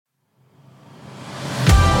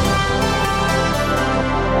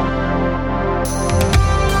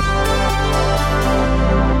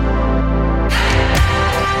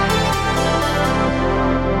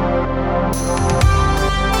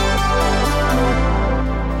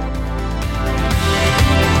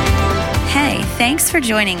Thanks for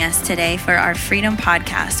joining us today for our Freedom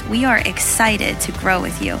Podcast. We are excited to grow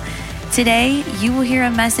with you. Today, you will hear a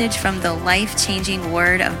message from the life-changing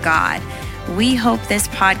Word of God. We hope this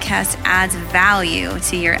podcast adds value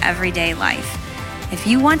to your everyday life. If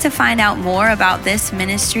you want to find out more about this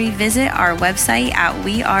ministry, visit our website at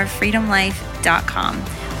wearefreedomlife.com.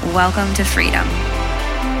 Welcome to Freedom.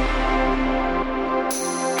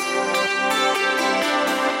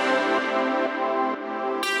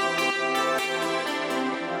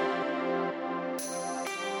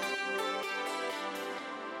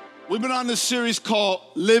 We've been on this series called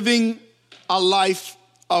Living a Life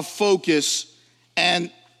of Focus. And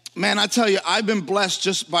man, I tell you, I've been blessed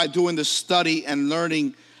just by doing the study and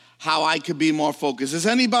learning how I could be more focused.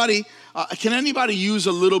 Can anybody use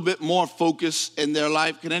a little bit more focus in their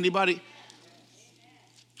life? Can anybody?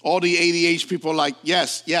 All the ADHD people are like,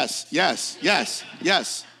 yes, yes, yes, yes,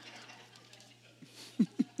 yes.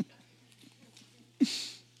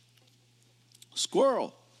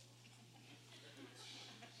 Squirrel.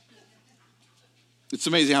 It's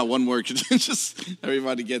amazing how one word can just,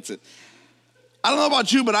 everybody gets it. I don't know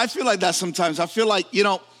about you, but I feel like that sometimes. I feel like,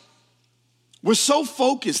 we're so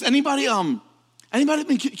focused. Anybody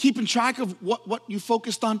been keeping track of what you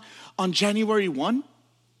focused on January 1?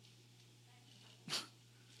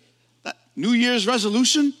 That New Year's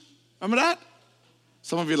resolution? Remember that?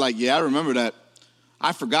 Some of you are like, yeah, I remember that.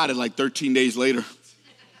 I forgot it like 13 days later.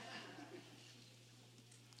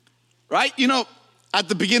 Right? At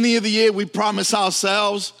the beginning of the year, we promise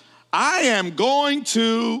ourselves, I am going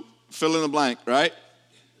to fill in the blank, right?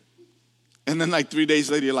 And then like 3 days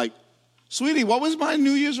later, you're like, sweetie, what was my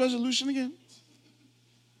New Year's resolution again?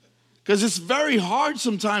 Because it's very hard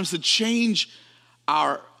sometimes to change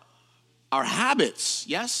our habits,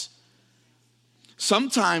 yes?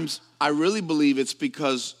 Sometimes I really believe it's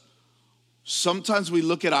because sometimes we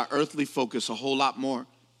look at our earthly focus a whole lot more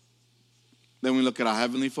than we look at our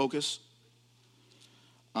heavenly focus.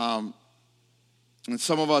 And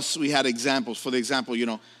some of us, we had examples. For the example,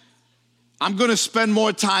 I'm going to spend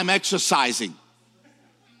more time exercising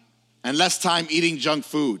and less time eating junk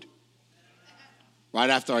food right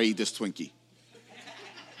after I eat this Twinkie.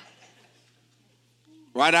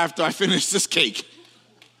 Right after I finish this cake.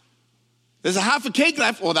 There's a half a cake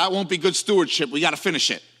left. Well, that won't be good stewardship. We got to finish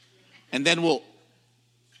it. And then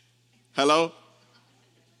hello?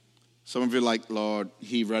 Some of you are like, Lord,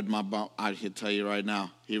 he read my book. I can tell you right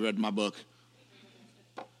now, he read my book.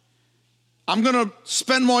 I'm going to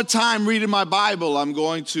spend more time reading my Bible. I'm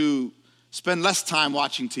going to spend less time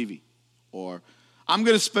watching TV. Or I'm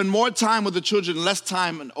going to spend more time with the children, less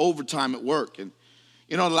time and overtime at work. And,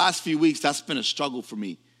 the last few weeks, that's been a struggle for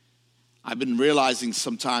me. I've been realizing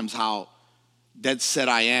sometimes how dead set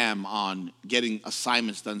I am on getting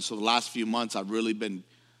assignments done. So the last few months, I've really been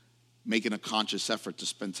making a conscious effort to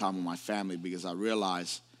spend time with my family because I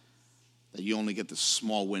realize that you only get this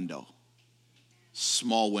small window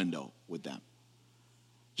with them.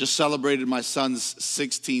 Just celebrated my son's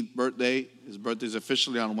 16th birthday. His birthday's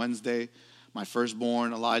officially on Wednesday. My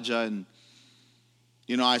firstborn, Elijah. And,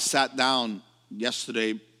 I sat down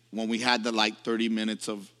yesterday when we had the 30 minutes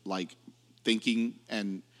of thinking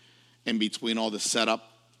and in between all the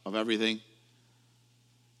setup of everything.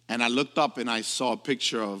 And I looked up and I saw a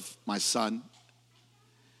picture of my son.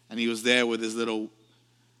 And he was there with his little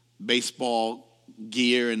baseball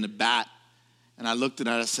gear and the bat. And I looked at it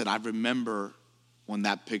and I said, I remember when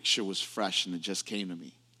that picture was fresh and it just came to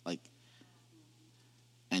me.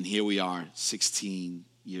 And here we are, 16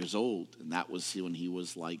 years old. And that was when he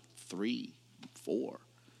was 3, 4.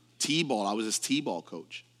 T-ball, I was his T-ball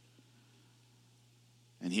coach.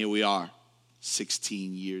 And here we are,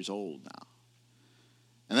 16 years old now.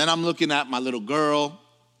 And then I'm looking at my little girl,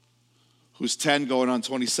 who's 10 going on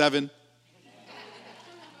 27.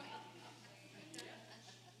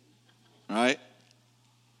 All right?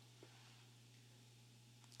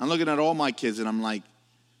 I'm looking at all my kids and I'm like,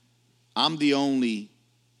 I'm the only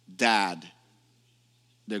dad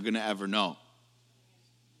they're going to ever know.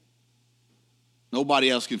 Nobody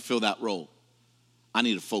else can fill that role. I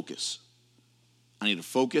need to focus. I need to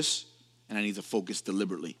focus, and I need to focus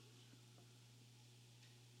deliberately.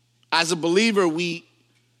 As a believer, we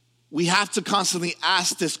have to constantly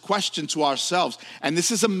ask this question to ourselves. And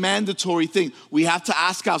this is a mandatory thing. We have to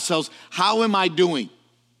ask ourselves, how am I doing?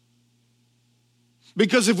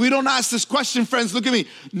 Because if we don't ask this question, friends, look at me.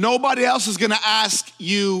 Nobody else is going to ask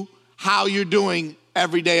you how you're doing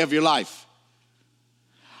every day of your life.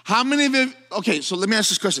 How many of you, okay, so let me ask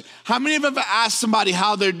this question. How many of you have ever asked somebody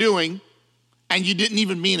how they're doing and you didn't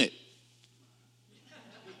even mean it?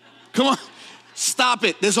 Come on. Stop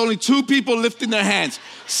it. There's only 2 people lifting their hands.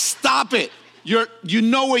 Stop it. You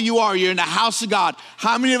know where you are. You're in the house of God.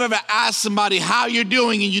 How many have ever asked somebody how you're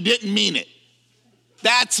doing and you didn't mean it?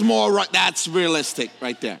 That's realistic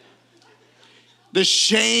right there. The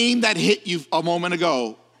shame that hit you a moment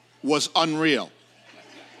ago was unreal.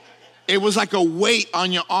 It was like a weight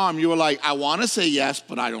on your arm. You were like, I want to say yes,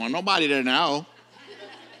 but I don't want nobody to know.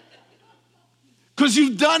 Because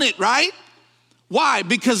you've done it, right? Why?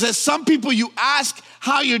 Because there's some people you ask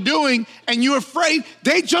how you're doing and you're afraid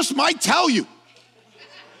they just might tell you.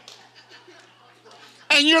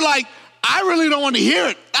 And you're like, I really don't want to hear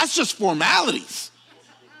it. That's just formalities.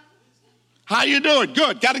 How you doing?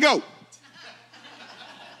 Good, gotta go.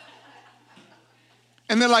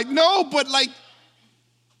 And they're like, no, but like,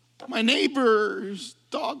 my neighbor's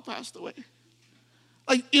dog passed away.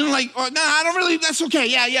 Like, oh, no, I don't really, that's okay.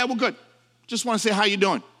 Yeah, we're good. Just want to say how you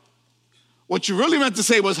doing. What you really meant to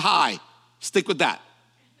say was hi. Stick with that.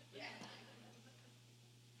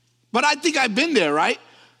 But I think I've been there, right?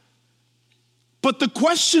 But the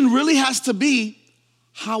question really has to be,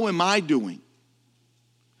 how am I doing?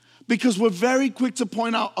 Because we're very quick to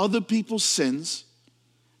point out other people's sins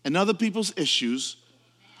and other people's issues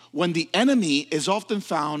when the enemy is often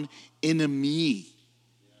found in a me.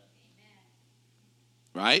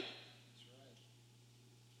 Right?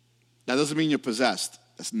 That doesn't mean you're possessed.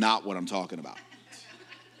 That's not what I'm talking about.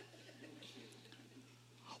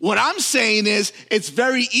 What I'm saying is it's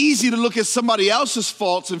very easy to look at somebody else's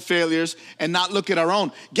faults and failures and not look at our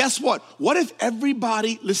own. Guess what? What if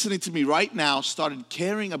everybody listening to me right now started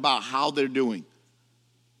caring about how they're doing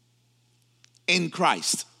in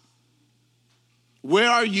Christ? Where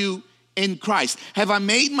are you in Christ? Have I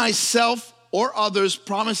made myself or others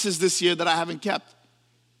promises this year that I haven't kept?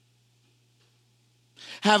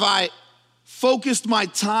 Have I focused my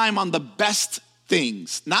time on the best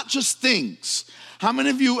things, not just things? How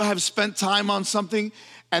many of you have spent time on something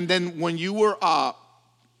and then when you were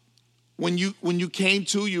when you came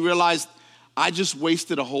to, you realized I just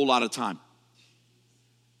wasted a whole lot of time?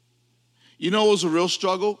 You know, it was a real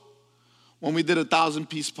struggle when we did a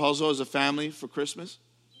 1,000-piece puzzle as a family for Christmas.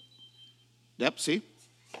 Yep, see?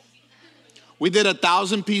 We did a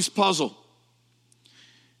 1,000-piece puzzle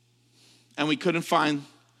and we couldn't find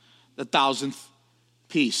the 1,000th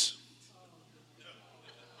piece.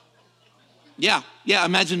 Yeah,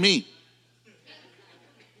 imagine me.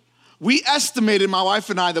 We estimated, my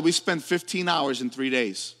wife and I, that we spent 15 hours in 3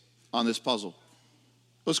 days on this puzzle.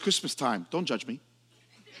 It was Christmas time. Don't judge me.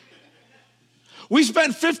 We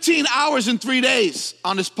spent 15 hours in 3 days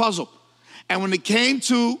on this puzzle. And when it came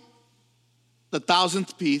to the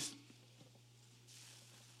 1,000th piece,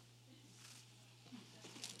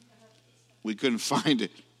 we couldn't find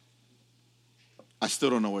it. I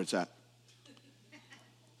still don't know where it's at.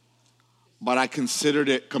 But I considered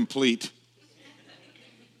it complete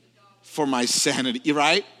for my sanity,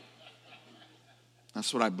 right?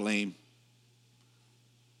 That's what I blame.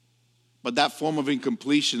 But that form of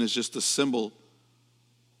incompletion is just a symbol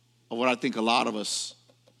of what I think a lot of us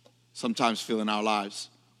sometimes feel in our lives.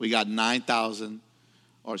 We got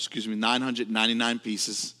 999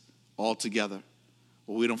 pieces all together,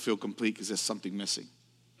 but we don't feel complete because there's something missing.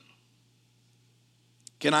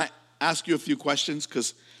 Can I ask you a few questions?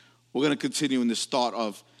 Because we're going to continue in this thought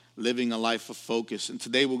of living a life of focus. And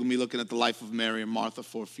today we're going to be looking at the life of Mary and Martha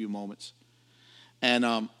for a few moments.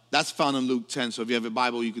 And that's found in Luke 10. So if you have a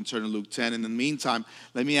Bible, you can turn to Luke 10. In the meantime,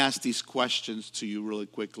 let me ask these questions to you really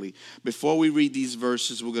quickly. Before we read these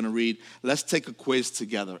verses we're going to read, let's take a quiz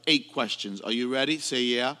together. 8 questions. Are you ready? Say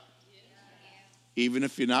yeah. Even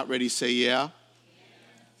if you're not ready, say yeah.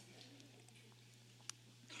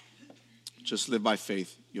 Just live by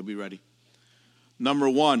faith. You'll be ready. Number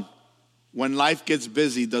 1, when life gets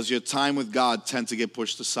busy, does your time with God tend to get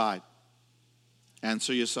pushed aside?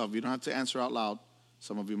 Answer yourself. You don't have to answer out loud.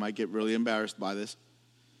 Some of you might get really embarrassed by this.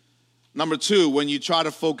 Number 2, when you try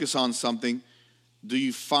to focus on something, do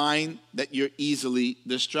you find that you're easily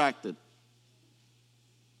distracted?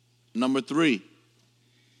 Number 3,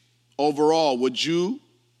 overall, would you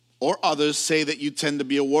or others say that you tend to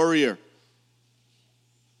be a worrier?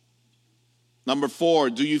 Number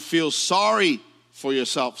 4, do you feel sorry for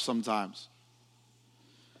yourself sometimes?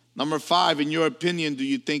 Number 5, in your opinion, do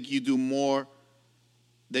you think you do more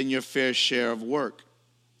than your fair share of work?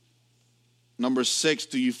 Number 6,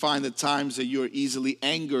 do you find the times that you are easily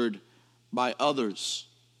angered by others?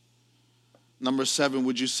 Number 7,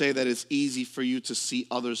 would you say that it's easy for you to see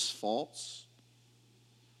others' faults?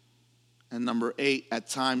 And number 8, at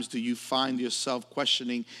times do you find yourself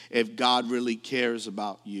questioning if God really cares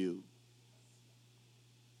about you?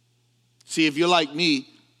 See, if you're like me,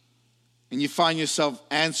 and you find yourself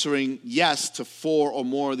answering yes to 4 or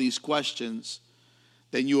more of these questions,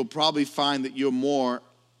 then you will probably find that you're more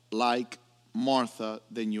like Martha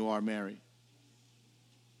than you are Mary.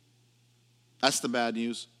 That's the bad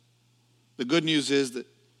news. The good news is that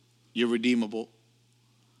you're redeemable.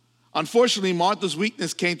 Unfortunately, Martha's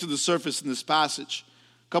weakness came to the surface in this passage.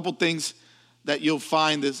 A couple things that you'll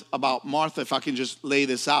find is about Martha, if I can just lay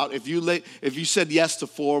this out. If you said yes to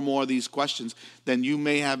 4 more of these questions, then you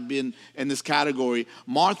may have been in this category.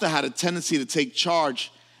 Martha had a tendency to take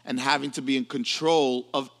charge and having to be in control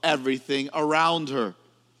of everything around her.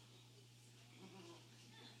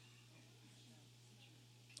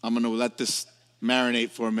 I'm going to let this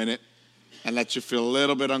marinate for a minute and let you feel a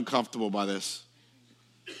little bit uncomfortable by this.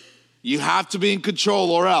 You have to be in control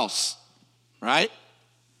or else, right?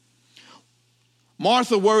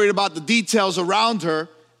 Martha worried about the details around her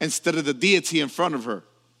instead of the deity in front of her.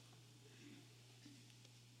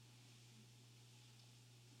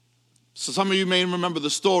 So some of you may remember the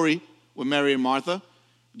story with Mary and Martha.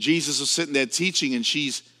 Jesus was sitting there teaching,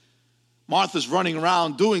 and Martha's running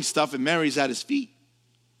around doing stuff, and Mary's at his feet.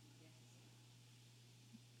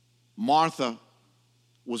 Martha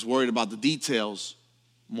was worried about the details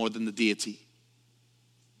more than the deity.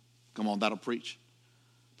 Come on, that'll preach.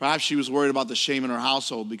 Perhaps she was worried about the shame in her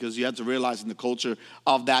household, because you have to realize in the culture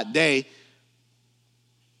of that day,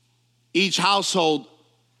 each household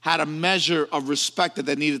had a measure of respect that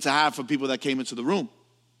they needed to have for people that came into the room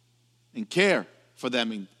and care for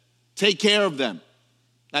them and take care of them.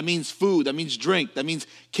 That means food, that means drink, that means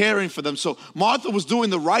caring for them. So Martha was doing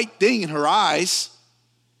the right thing in her eyes.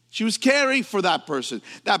 She was caring for that person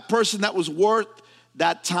that was worth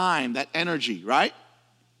that time, that energy, right?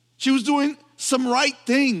 She was doing some right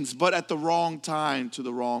things, but at the wrong time to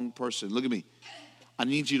the wrong person. Look at me. I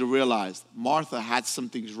need you to realize Martha had some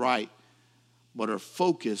things right, but her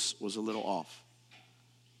focus was a little off.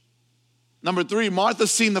 Number 3, Martha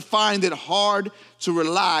seemed to find it hard to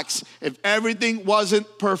relax if everything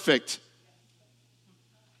wasn't perfect.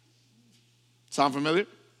 Sound familiar?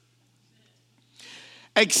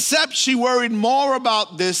 Except she worried more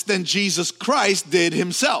about this than Jesus Christ did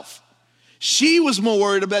himself. She was more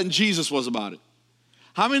worried about it than Jesus was about it.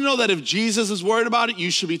 How many know that if Jesus is worried about it, you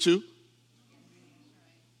should be too?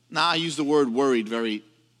 Now, I use the word worried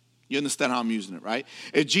you understand how I'm using it, right?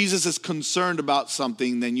 If Jesus is concerned about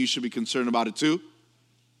something, then you should be concerned about it too.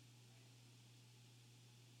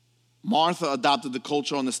 Martha adopted the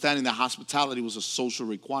cultural understanding that hospitality was a social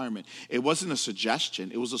requirement. It wasn't a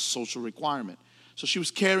suggestion, it was a social requirement. So she was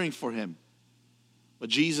caring for him. But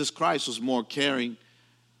Jesus Christ was more caring.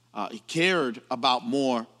 He cared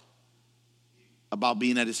more about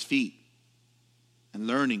being at his feet and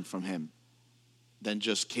learning from him than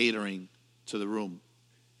just catering to the room.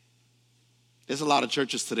 There's a lot of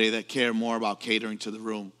churches today that care more about catering to the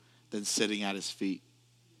room than sitting at his feet.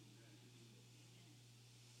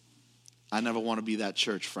 I never want to be that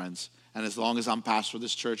church, friends. And as long as I'm pastor of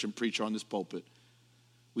this church and preacher on this pulpit,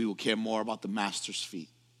 we will care more about the master's feet.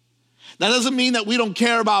 That doesn't mean that we don't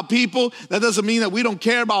care about people. That doesn't mean that we don't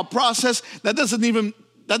care about process. That doesn't even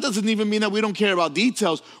mean that we don't care about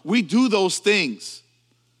details. We do those things.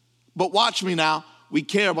 But watch me now. We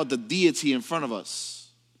care about the deity in front of us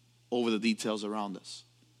over the details around us.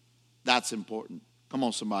 That's important. Come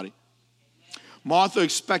on, somebody. Martha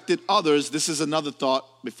expected others. This is another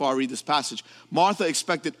thought before I read this passage. Martha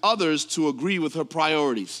expected others to agree with her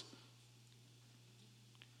priorities.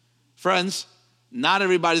 Friends, not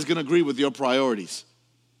everybody's going to agree with your priorities.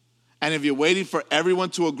 And if you're waiting for everyone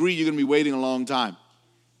to agree, you're going to be waiting a long time,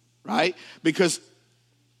 right? Because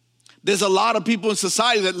there's a lot of people in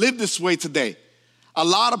society that live this way today. A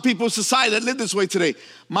lot of people in society that live this way today.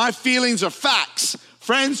 My feelings are facts.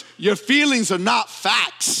 Friends, your feelings are not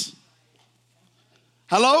facts.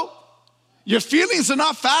 Hello? Your feelings are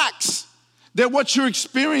not facts. They're what you're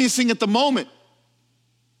experiencing at the moment.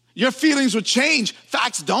 Your feelings will change.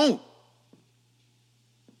 Facts don't.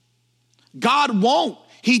 God won't.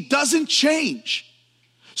 He doesn't change.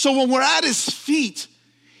 So when we're at his feet,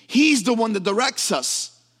 he's the one that directs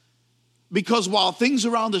us. Because while things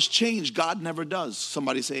around us change, God never does.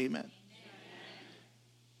 Somebody say amen. Amen.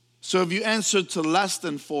 So if you answered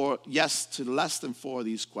yes to less than 4 of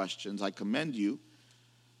these questions, I commend you.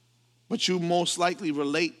 But you most likely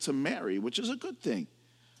relate to Mary, which is a good thing.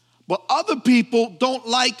 But other people don't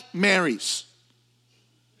like Marys.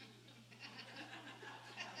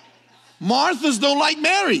 Marthas don't like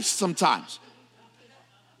Marys sometimes.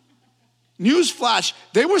 Newsflash,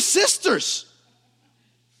 they were sisters.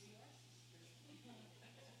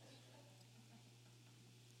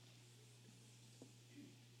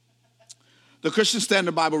 The Christian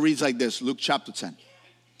Standard Bible reads like this, Luke chapter 10.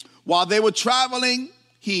 While they were traveling,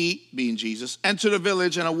 he, being Jesus, entered a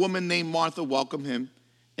village, and a woman named Martha welcomed him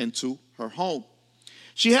into her home.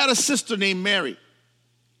 She had a sister named Mary,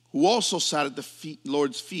 who also sat at the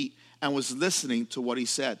Lord's feet and was listening to what he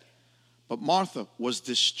said. But Martha was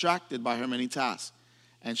distracted by her many tasks,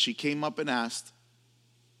 and she came up and asked,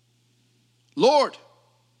 Lord,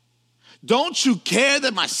 don't you care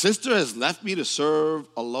that my sister has left me to serve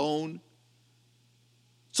alone?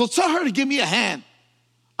 So tell her to give me a hand.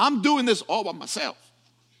 I'm doing this all by myself.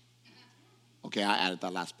 Okay, I added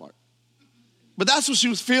that last part. But that's what she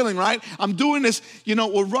was feeling, right? I'm doing this,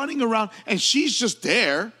 we're running around, and she's just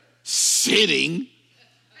there, sitting,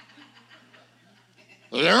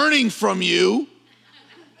 learning from you.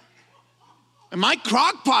 And my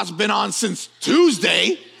crock pot's been on since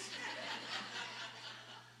Tuesday.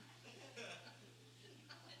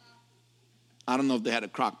 I don't know if they had a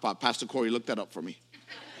crock pot. Pastor Corey, looked that up for me.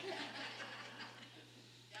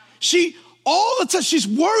 All the time, she's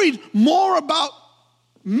worried more about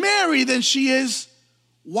Mary than she is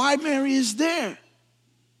why Mary is there.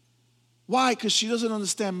 Why? Because she doesn't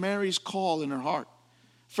understand Mary's call in her heart.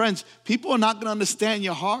 Friends, people are not going to understand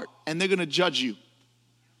your heart, and they're going to judge you.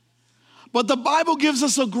 But the Bible gives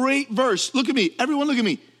us a great verse. Look at me. Everyone look at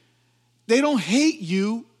me. They don't hate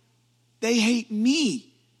you. They hate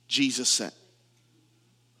me, Jesus said.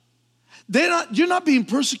 You're not being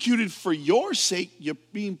persecuted for your sake. You're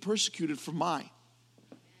being persecuted for mine.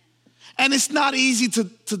 And it's not easy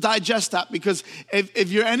to digest that, because if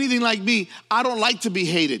you're anything like me, I don't like to be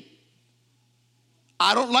hated.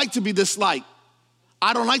 I don't like to be disliked.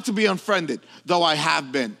 I don't like to be unfriended, though I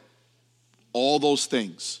have been. All those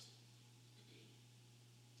things.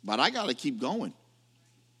 But I got to keep going,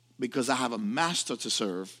 because I have a master to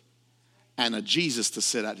serve and a Jesus to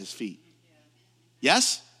sit at his feet.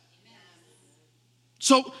 Yes?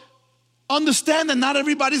 So understand that not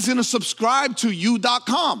everybody's going to subscribe to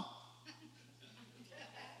you.com,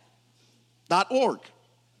 .org,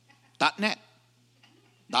 .net,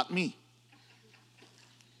 .me.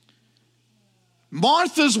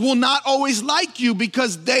 Marthas will not always like you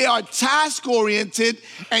because they are task-oriented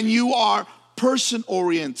and you are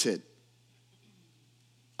person-oriented.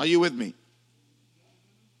 Are you with me?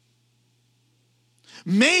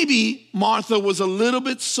 Maybe Martha was a little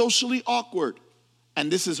bit socially awkward,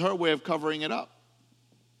 and this is her way of covering it up.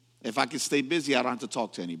 If I could stay busy, I don't have to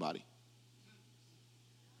talk to anybody.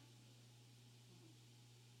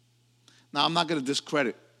 Now, I'm not going to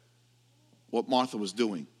discredit what Martha was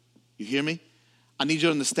doing. You hear me? I need you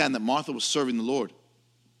to understand that Martha was serving the Lord.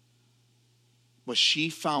 But she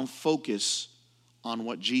found focus on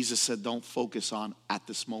what Jesus said don't focus on at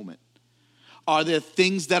this moment. Are there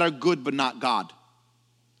things that are good but not God?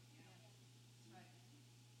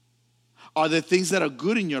 Are there things that are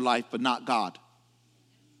good in your life but not God?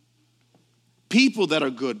 People that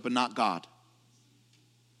are good but not God.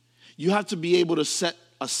 You have to be able to set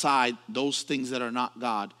aside those things that are not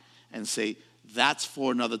God and say, that's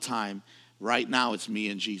for another time. Right now it's me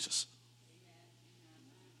and Jesus.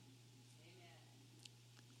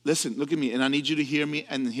 Listen, look at me, and I need you to hear me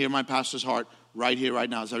and hear my pastor's heart right here, right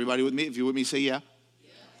now. Is everybody with me? If you're with me, say yeah.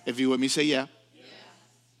 If you're with me, say yeah.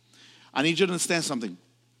 I need you to understand something.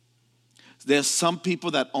 There's some people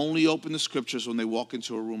that only open the scriptures when they walk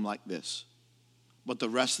into a room like this. But the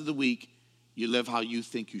rest of the week, you live how you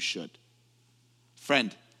think you should.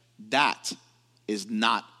 Friend, that is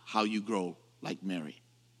not how you grow like Mary.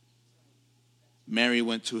 Mary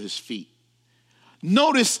went to his feet.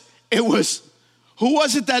 Notice who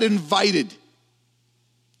was it that invited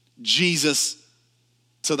Jesus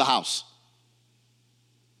to the house?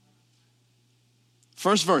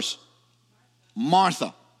 First verse,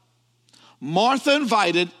 Martha. Martha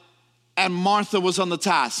invited, and Martha was on the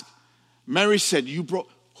task. Mary said,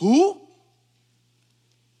 who?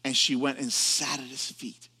 And she went and sat at his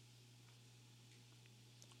feet.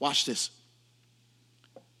 Watch this.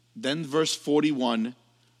 Then verse 41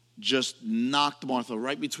 just knocked Martha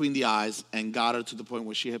right between the eyes and got her to the point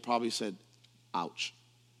where she had probably said, ouch.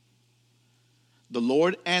 The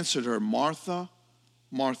Lord answered her, Martha,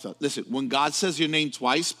 Martha. Listen, when God says your name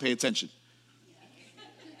twice, pay attention.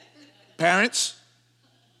 Parents,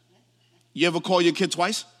 you ever call your kid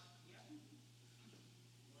twice?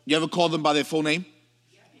 You ever call them by their full name?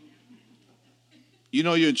 You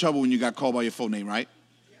know you're in trouble when you got called by your full name, right?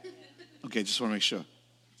 Okay, just want to make sure.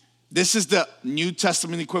 This is the New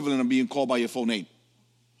Testament equivalent of being called by your full name.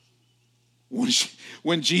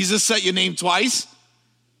 When Jesus said your name twice,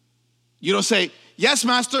 you don't say, yes,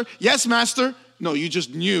 master, yes, master. No, you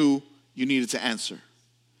just knew you needed to answer.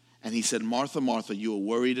 And he said, Martha, Martha, you are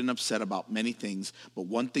worried and upset about many things, but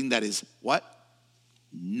one thing that is what?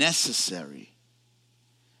 Necessary.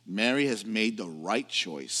 Mary has made the right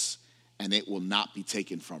choice, and it will not be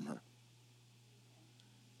taken from her.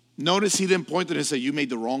 Notice he didn't point to it and say, you made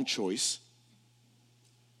the wrong choice.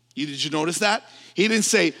 Did you notice that? He didn't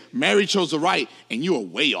say, Mary chose the right, and you are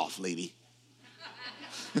way off, lady.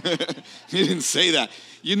 He didn't say that.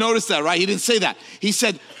 You notice that, right? He didn't say that. He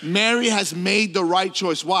said, Mary has made the right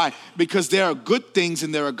choice. Why? Because there are good things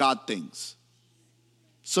and there are God things.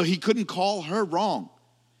 So he couldn't call her wrong.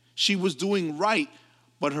 She was doing right,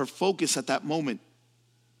 but her focus at that moment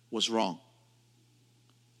was wrong.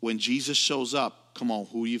 When Jesus shows up, come on,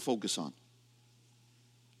 who do you focus on?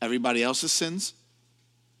 Everybody else's sins?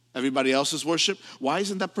 Everybody else's worship? Why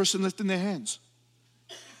isn't that person lifting their hands?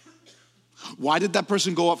 Why did that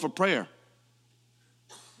person go up for prayer?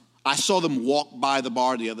 I saw them walk by the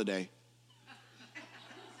bar the other day.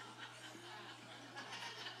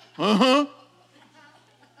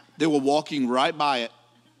 They were walking right by it.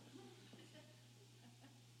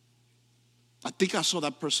 I think I saw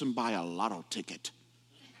that person buy a lotto ticket.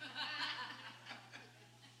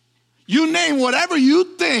 You name whatever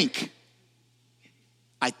you think.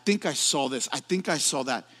 I think I saw this. I think I saw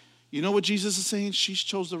that. You know what Jesus is saying? She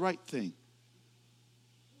chose the right thing.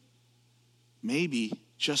 Maybe,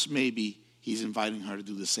 just maybe, he's inviting her to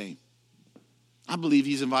do the same. I believe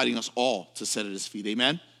he's inviting us all to sit at his feet.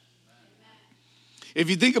 Amen? If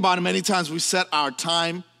you think about it, many times we set our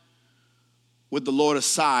time with the Lord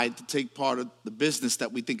aside to take part of the business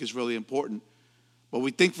that we think is really important. But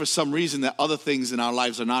we think for some reason that other things in our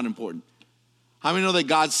lives are not important. How many know that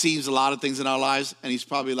God sees a lot of things in our lives and he's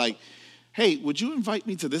probably like, hey, would you invite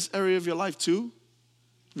me to this area of your life too?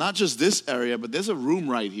 Not just this area, but there's a room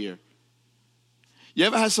right here. You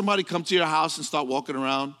ever had somebody come to your house and start walking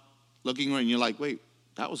around, looking around, and you're like, wait,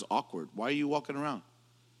 that was awkward. Why are you walking around?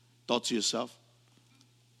 Thought to yourself,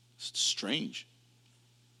 it's strange.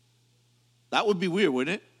 That would be weird,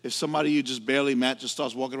 wouldn't it? If somebody you just barely met just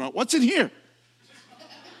starts walking around, what's in here?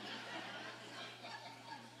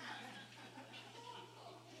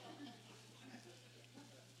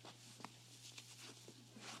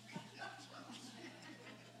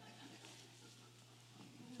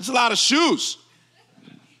 There's a lot of shoes.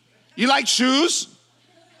 You like shoes?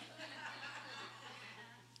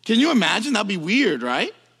 Can you imagine? That'd be weird,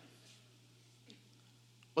 right?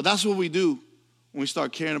 But that's what we do when we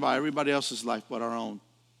start caring about everybody else's life but our own.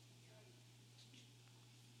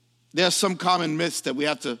 There are some common myths that we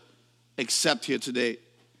have to accept here today.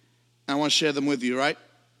 I want to share them with you, right?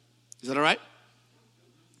 Is that all right?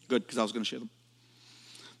 Good, because I was going to share them.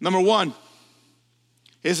 Number one,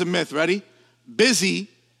 here's a myth. Ready? Busy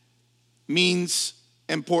means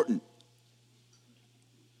important.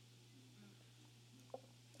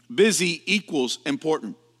 Busy equals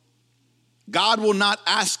important. God will not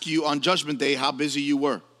ask you on Judgment Day how busy you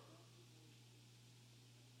were.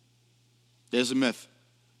 There's a myth.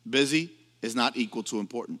 Busy is not equal to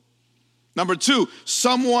important. Number two,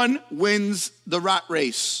 someone wins the rat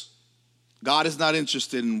race. God is not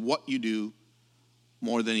interested in what you do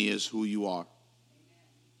more than he is who you are.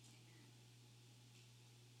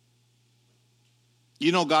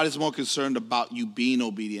 You know, God is more concerned about you being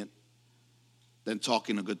obedient than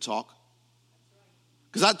talking a good talk.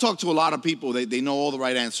 Because I talk to a lot of people, they know all the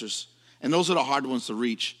right answers. And those are the hard ones to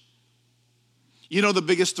reach. You know, the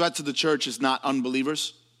biggest threat to the church is not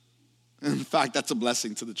unbelievers. In fact, that's a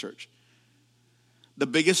blessing to the church. The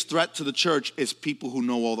biggest threat to the church is people who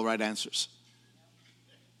know all the right answers.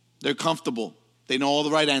 They're comfortable. They know all the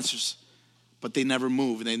right answers. But they never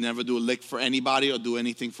move. And they never do a lick for anybody or do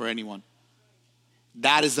anything for anyone.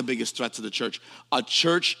 That is the biggest threat to the church. A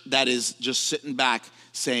church that is just sitting back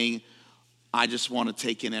saying, I just want to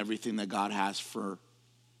take in everything that God has for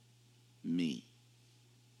me.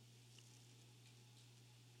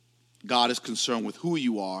 God is concerned with who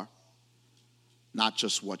you are, not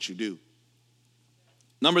just what you do.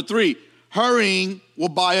 Number three, hurrying will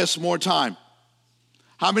buy us more time.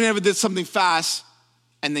 How many ever did something fast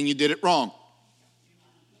and then you did it wrong?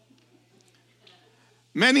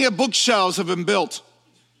 Many a bookshelves have been built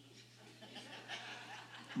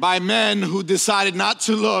by men who decided not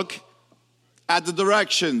to look at the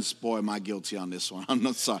directions. Boy, am I guilty on this one. I'm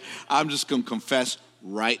not sorry. I'm just going to confess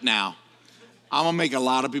right now. I'm going to make a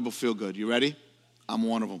lot of people feel good. You ready? I'm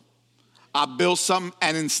one of them. I built something,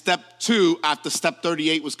 and in step 2, after step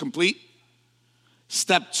 38 was complete,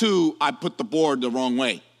 step 2, I put the board the wrong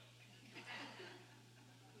way.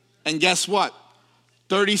 And guess what?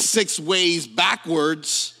 36 ways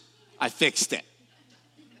backwards, I fixed it.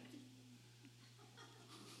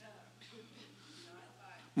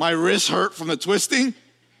 My wrist hurt from the twisting.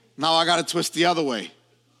 Now I got to twist the other way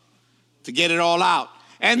to get it all out.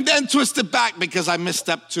 And then twist it back because I missed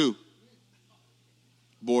step 2.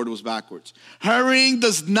 Board was backwards. Hurrying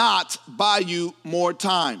does not buy you more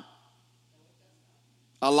time.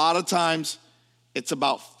 A lot of times it's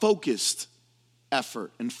about focused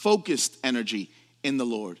effort and focused energy in the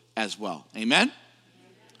Lord as well. Amen?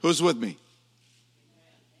 Who's with me?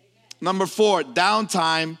 Number 4,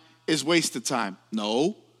 downtime is wasted time.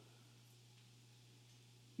 No.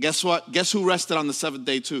 Guess what? Guess who rested on the 7th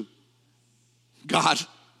day too? God.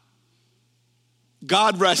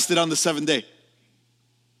 God rested on the 7th day.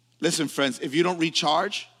 Listen, friends, if you don't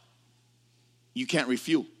recharge, you can't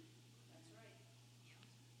refuel.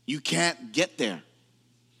 You can't get there.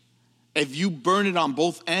 If you burn it on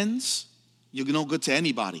both ends, you're no good to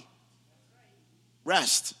anybody.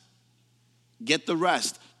 Rest. Get the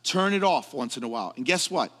rest. Turn it off once in a while. And guess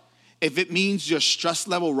what? If it means your stress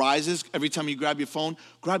level rises every time you grab your phone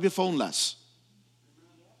less.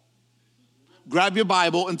 Grab your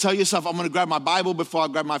Bible and tell yourself, I'm going to grab my Bible before I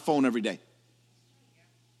grab my phone every day.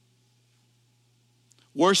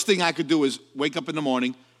 Worst thing I could do is wake up in the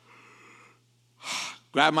morning,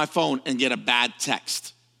 grab my phone and get a bad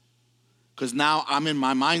text. Because now I'm in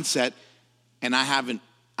my mindset and I haven't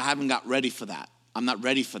got ready for that. I'm not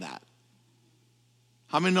ready for that.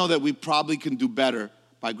 How many know that we probably can do better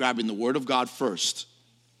by grabbing the Word of God first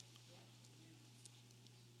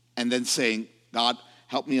and then saying, God,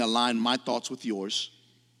 help me align my thoughts with yours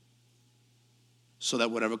so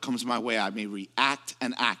that whatever comes my way, I may react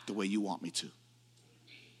and act the way you want me to.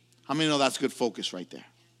 How many know that's good focus right there?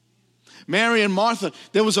 Mary and Martha,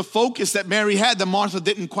 there was a focus that Mary had that Martha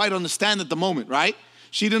didn't quite understand at the moment, right?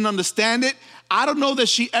 She didn't understand it. I don't know that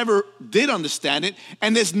she ever did understand it.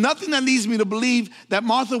 And there's nothing that leads me to believe that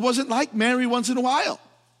Martha wasn't like Mary once in a while.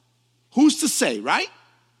 Who's to say, right?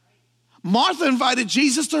 Martha invited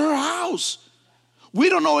Jesus to her house. We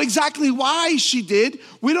don't know exactly why she did.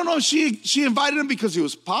 We don't know if she invited him because he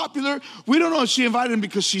was popular. We don't know if she invited him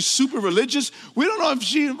because she's super religious. We don't know if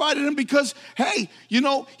she invited him because, hey,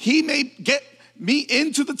 he may get me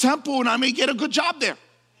into the temple and I may get a good job there.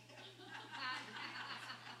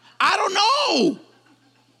 I don't know.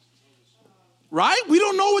 Right? We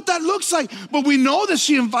don't know what that looks like, but we know that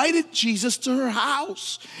she invited Jesus to her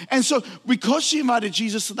house. And so because she invited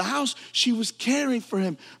Jesus to the house, she was caring for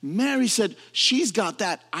him. Mary said, she's got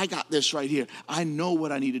that. I got this right here. I know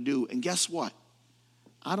what I need to do. And guess what?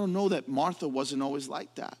 I don't know that Martha wasn't always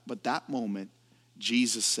like that. But that moment,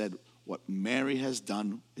 Jesus said, what Mary has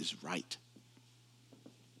done is right.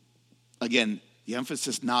 Again, the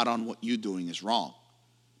emphasis not on what you're doing is wrong,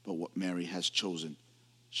 but what Mary has chosen,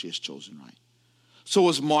 she has chosen right. So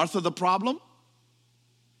was Martha the problem?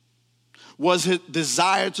 Was her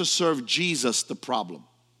desire to serve Jesus the problem?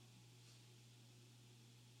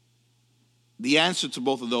 The answer to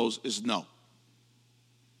both of those is no.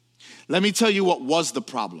 Let me tell you what was the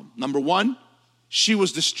problem. Number 1, she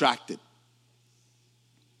was distracted.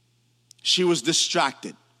 She was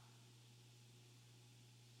distracted.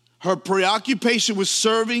 Her preoccupation with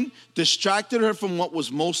serving distracted her from what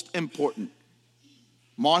was most important.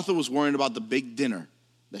 Martha was worrying about the big dinner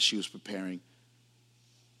that she was preparing.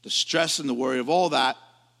 The stress and the worry of all that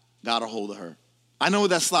got a hold of her. I know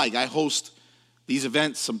what that's like. I host these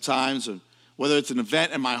events sometimes, or whether it's an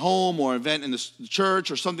event in my home or an event in the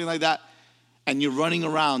church or something like that, and you're running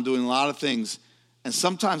around doing a lot of things. And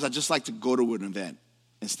sometimes I just like to go to an event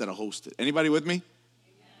instead of host it. Anybody with me?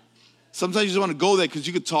 Sometimes you just want to go there because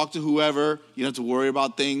you could talk to whoever. You don't have to worry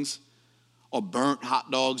about things. Or burnt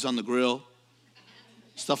hot dogs on the grill.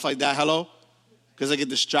 Stuff like that. Hello? Because I get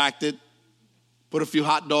distracted. Put a few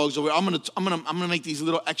hot dogs over. I'm gonna make these a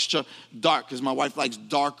little extra dark because my wife likes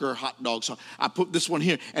darker hot dogs. So I put this one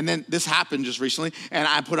here, and then this happened just recently, and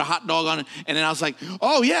I put a hot dog on it, and then I was like,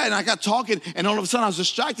 oh yeah, and I got talking, and all of a sudden I was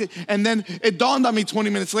distracted, and then it dawned on me 20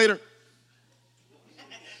 minutes later.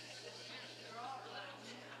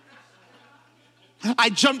 I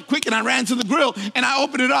jumped quick and I ran to the grill and I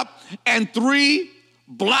opened it up, and 3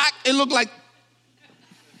 black, it looked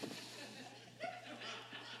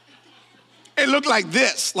like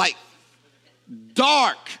this, like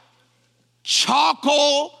dark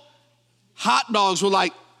charcoal hot dogs were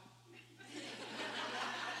like,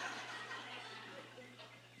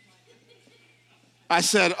 I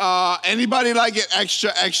said, anybody like it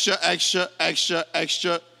extra, extra, extra, extra,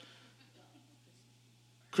 extra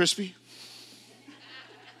crispy?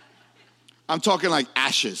 I'm talking like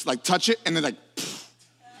ashes, like touch it and then like, pff.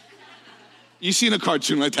 You seen a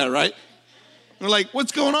cartoon like that, right? They're like,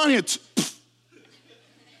 what's going on here?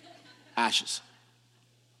 Ashes.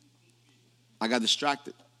 I got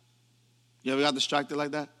distracted. You ever got distracted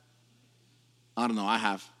like that? I don't know, I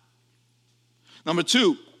have. Number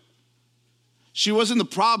 2, she wasn't the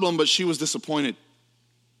problem, but she was disappointed.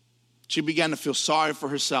 She began to feel sorry for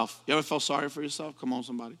herself. You ever felt sorry for yourself? Come on,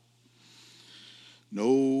 somebody.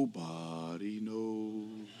 Nobody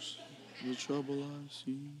knows the trouble I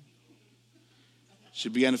see. She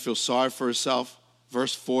began to feel sorry for herself.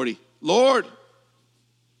 Verse 40. Lord,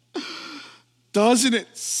 doesn't it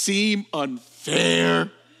seem unfair?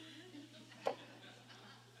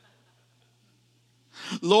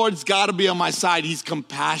 Lord's got to be on my side. He's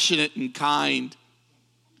compassionate and kind.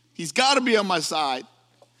 He's got to be on my side.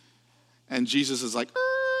 And Jesus is like,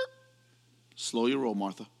 slow your roll,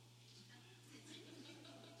 Martha.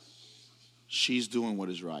 She's doing what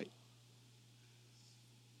is right.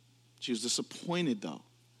 She was disappointed, though.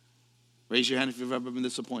 Raise your hand if you've ever been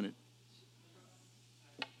disappointed.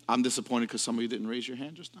 I'm disappointed because some of you didn't raise your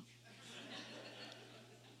hand just now.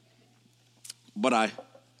 But I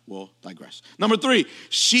will digress. Number 3,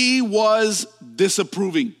 she was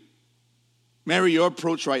disapproving. Mary, your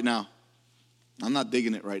approach right now. I'm not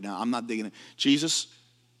digging it right now. I'm not digging it. Jesus,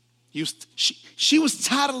 she was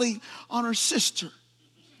tattling on her sister.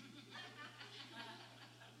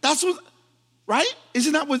 That's what, right?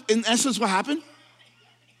 Isn't that what, in essence, what happened?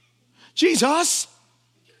 Jesus.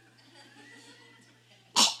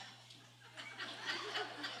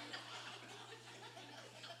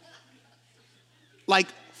 Like,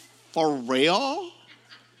 for real?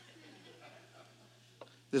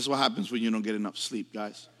 This is what happens when you don't get enough sleep,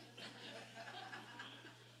 guys.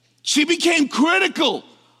 She became critical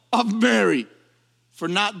of Mary for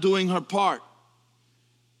not doing her part.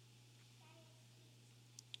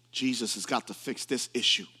 Jesus has got to fix this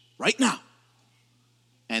issue right now.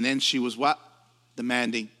 And then she was what?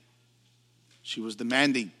 Demanding. She was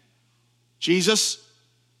demanding. Jesus,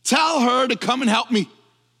 tell her to come and help me.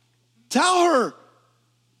 Tell her.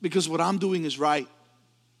 Because what I'm doing is right.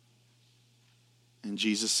 And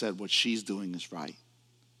Jesus said what she's doing is right.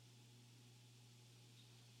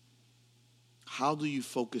 How do you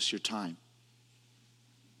focus your time?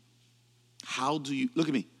 How do you, look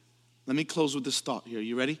at me. Let me close with this thought here.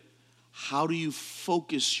 You ready? How do you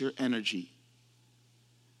focus your energy?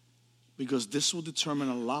 Because this will determine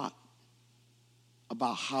a lot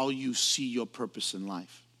about how you see your purpose in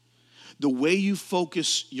life. The way you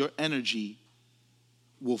focus your energy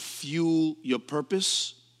will fuel your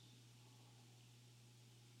purpose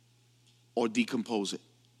or decompose it.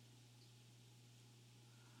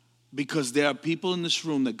 Because there are people in this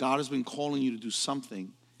room that God has been calling you to do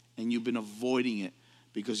something and you've been avoiding it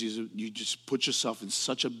because you just put yourself in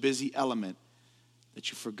such a busy element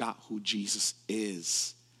that you forgot who Jesus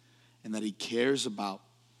is and that he cares about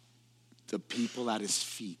the people at his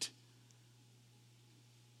feet.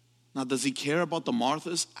 Now, does he care about the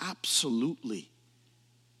Marthas? Absolutely.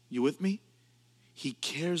 You with me? He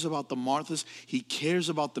cares about the Marthas. He cares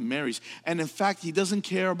about the Marys. And in fact, he doesn't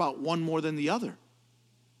care about one more than the other.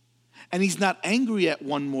 And he's not angry at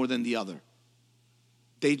one more than the other.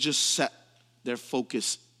 They just set their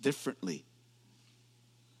focus differently.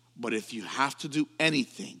 But if you have to do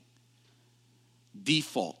anything,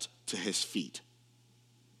 default to his feet.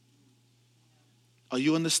 Are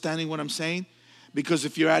you understanding what I'm saying? Because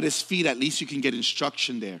if you're at his feet, at least you can get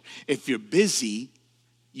instruction there. If you're busy,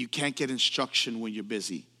 you can't get instruction when you're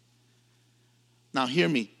busy. Now hear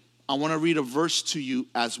me. I want to read a verse to you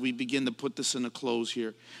as we begin to put this in a close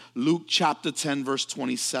here. Luke chapter 10, verse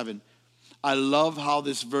 27. I love how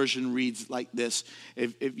this version reads like this.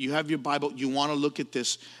 If you have your Bible, you want to look at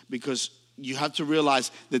this because you have to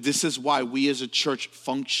realize that this is why we as a church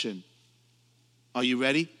function. Are you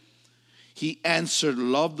ready? He answered,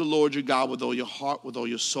 love the Lord your God with all your heart, with all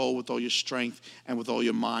your soul, with all your strength, and with all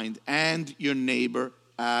your mind, and your neighbor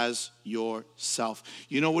as yourself.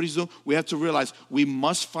 You know what he's doing? We have to realize we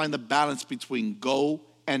must find the balance between go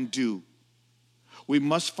and do. We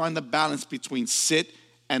must find the balance between sit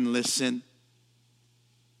and listen.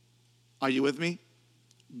 Are you with me?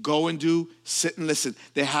 Go and do, sit and listen.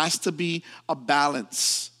 There has to be a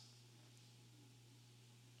balance.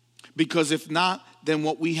 Because if not, then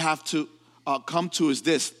what we have to come to is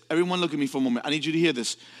this. Everyone look at me for a moment. I need you to hear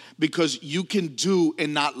this. Because you can do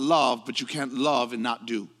and not love, but you can't love and not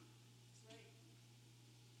do.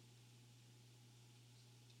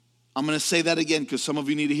 I'm going to say that again because some of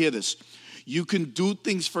you need to hear this. You can do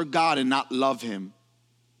things for God and not love him,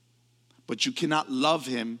 but you cannot love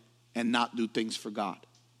him and not do things for God.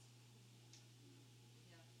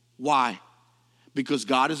 Why? Because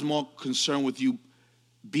God is more concerned with you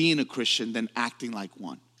being a Christian than acting like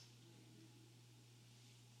one.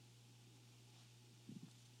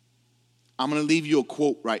 I'm going to leave you a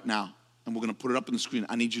quote right now. and we're going to put it up on the screen.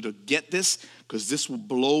 I need you to get this because this will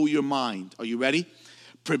blow your mind. Are you ready?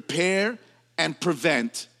 Prepare and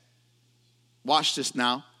prevent, watch this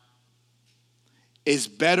now, is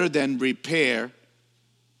better than repair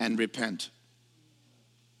and repent.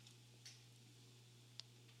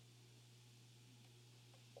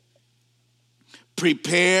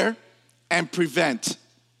 Prepare and prevent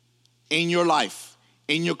in your life,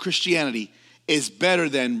 in your Christianity, is better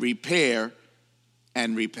than repair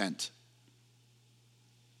and repent.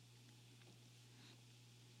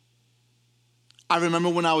 I remember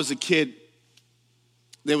when I was a kid,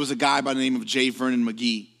 there was a guy by the name of J. Vernon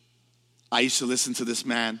McGee. I used to listen to this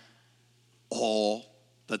man all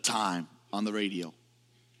the time on the radio.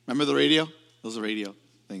 Remember the radio? There was a radio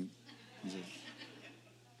thing.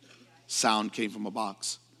 Sound came from a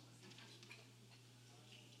box.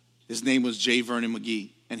 His name was J. Vernon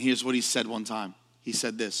McGee. And here's what he said one time. He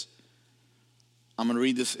said this. I'm going to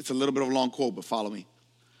read this. It's a little bit of a long quote, but follow me.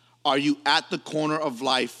 Are you at the corner of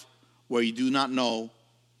life where you do not know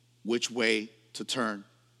which way to turn?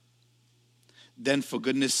 Then for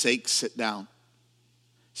goodness sake, sit down.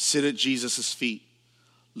 Sit at Jesus' feet.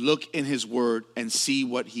 Look in his word and see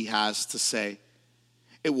what he has to say.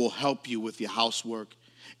 It will help you with your housework.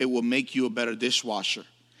 It will make you a better dishwasher.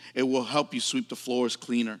 It will help you sweep the floors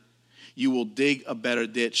cleaner. You will dig a better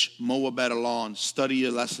ditch, mow a better lawn, study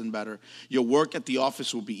your lesson better. Your work at the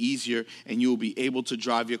office will be easier, and you will be able to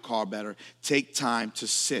drive your car better. Take time to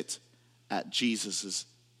sit at Jesus'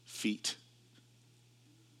 feet.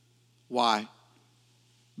 Why?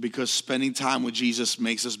 Because spending time with Jesus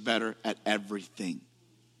makes us better at everything.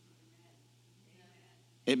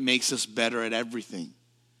 It makes us better at everything.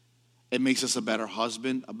 It makes us a better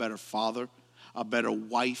husband, a better father, a better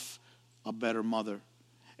wife, a better mother.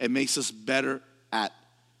 It makes us better at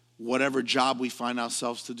whatever job we find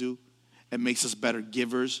ourselves to do. It makes us better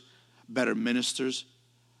givers, better ministers,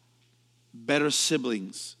 better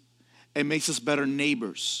siblings. It makes us better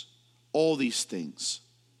neighbors. All these things,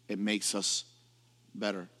 it makes us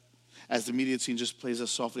better. As the media team just plays us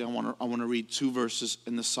softly, I want to read 2 verses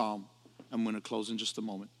in the Psalm. I'm going to close in just a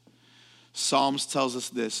moment. Psalms tells us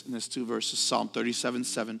this in its 2 verses. Psalm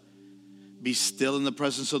 37:7. Be still in the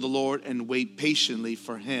presence of the Lord and wait patiently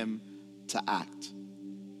for him to act.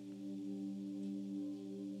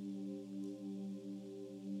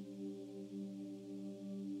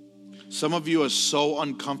 Some of you are so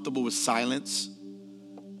uncomfortable with silence,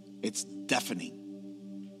 it's deafening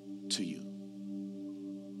to you.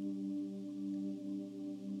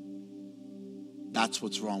 That's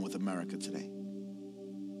what's wrong with America today.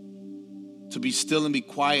 To be still and be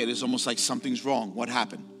quiet is almost like something's wrong. What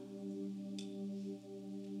happened?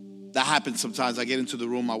 That happens sometimes. I get into the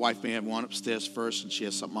room, my wife may have gone upstairs first and she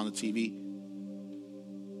has something on the TV.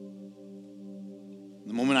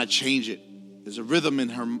 The moment I change it, there's a rhythm in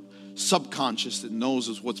her subconscious that knows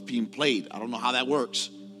is what's being played. I don't know how that works.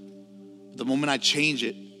 But the moment I change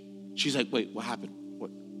it, she's like, wait, what happened?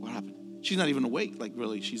 What happened? She's not even awake, like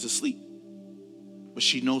really, she's asleep. But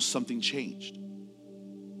she knows something changed.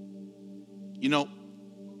 You know,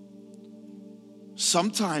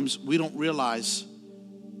 sometimes we don't realize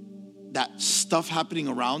that stuff happening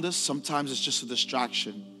around us, sometimes it's just a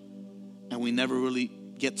distraction. And we never really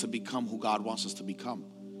get to become who God wants us to become.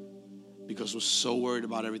 Because we're so worried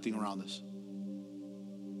about everything around us.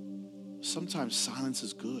 Sometimes silence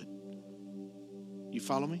is good. You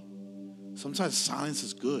follow me? Sometimes silence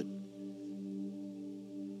is good.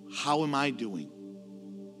 How am I doing?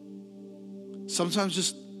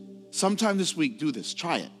 Sometime this week, do this.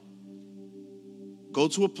 Try it. Go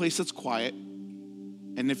to a place that's quiet.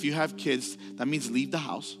 And if you have kids, that means leave the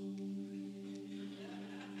house.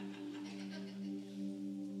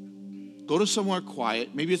 Go to somewhere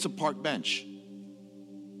quiet. Maybe it's a park bench.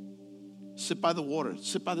 Sit by the water.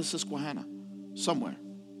 Sit by the Susquehanna. Somewhere.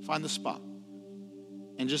 Find the spot.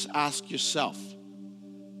 And just ask yourself,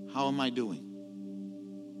 how am I doing?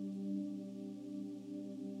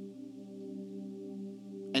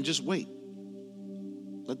 And just wait.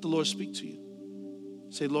 Let the Lord speak to you.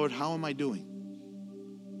 Say, Lord, how am I doing?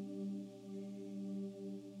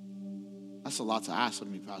 That's a lot to ask of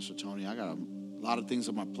me, Pastor Tony. I got a lot of things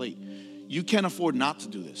on my plate. You can't afford not to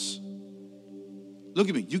do this. Look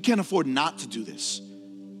at me. You can't afford not to do this.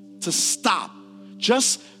 To stop.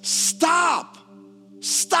 Just stop.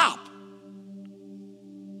 Stop.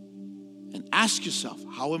 And ask yourself,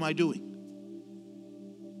 how am I doing?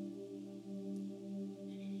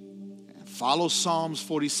 And follow Psalms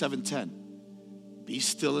 47:10. Be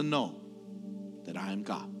still and know that I am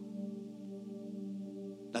God.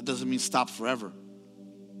 That doesn't mean stop forever.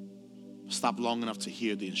 Stop long enough to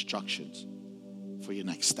hear the instructions for your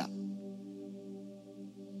next step.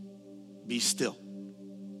 Be still.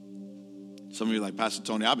 Some of you are like, Pastor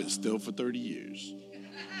Tony, I've been still for 30 years.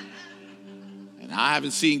 And I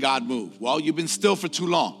haven't seen God move. Well, you've been still for too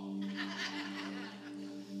long.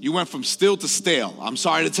 You went from still to stale. I'm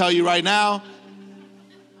sorry to tell you right now,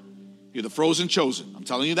 you're the frozen chosen. I'm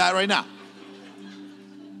telling you that right now.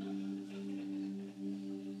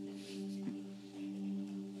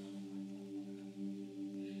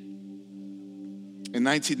 In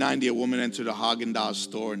 1990, a woman entered a Haagen-Dazs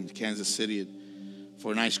store in Kansas City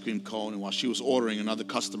for an ice cream cone, and while she was ordering, another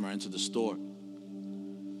customer entered the store.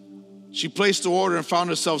 She placed her order and found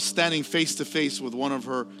herself standing face to face with one of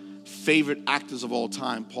her favorite actors of all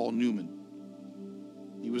time, Paul Newman.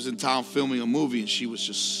 He was in town filming a movie, and she was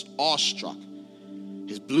just awestruck.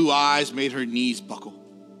 His blue eyes made her knees buckle.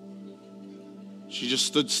 She just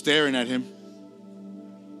stood staring at him.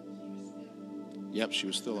 Yep, she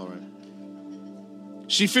was still all right.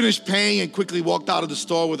 She finished paying and quickly walked out of the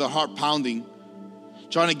store with her heart pounding.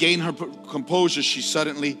 Trying to gain her composure, she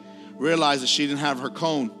suddenly realized that she didn't have her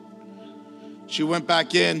cone. She went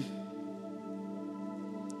back in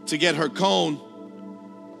to get her cone,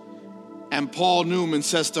 and Paul Newman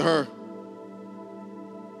says to her,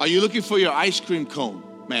 "Are you looking for your ice cream cone,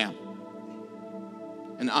 ma'am?"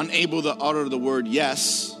 And unable to utter the word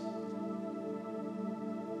yes,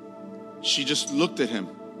 she just looked at him,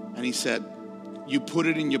 and he said, "You put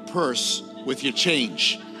it in your purse with your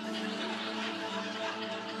change."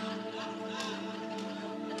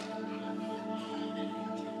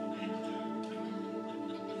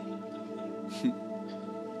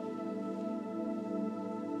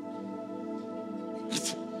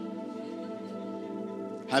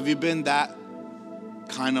 Have you been that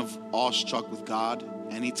kind of awestruck with God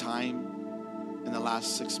any time in the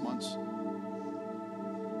last 6 months?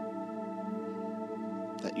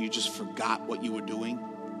 That you just forgot what you were doing?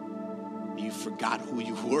 You forgot who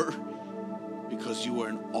you were because you were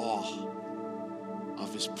in awe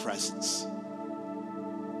of His presence.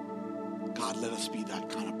 God, let us be that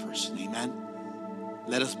kind of person, amen?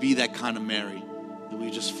 Let us be that kind of Mary, that we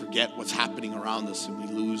just forget what's happening around us and we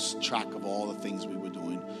lose track of all the things we were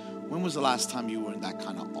doing. When was the last time you were in that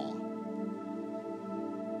kind of awe?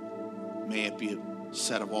 May it be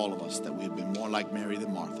said of all of us that we have been more like Mary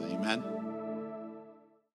than Martha, amen?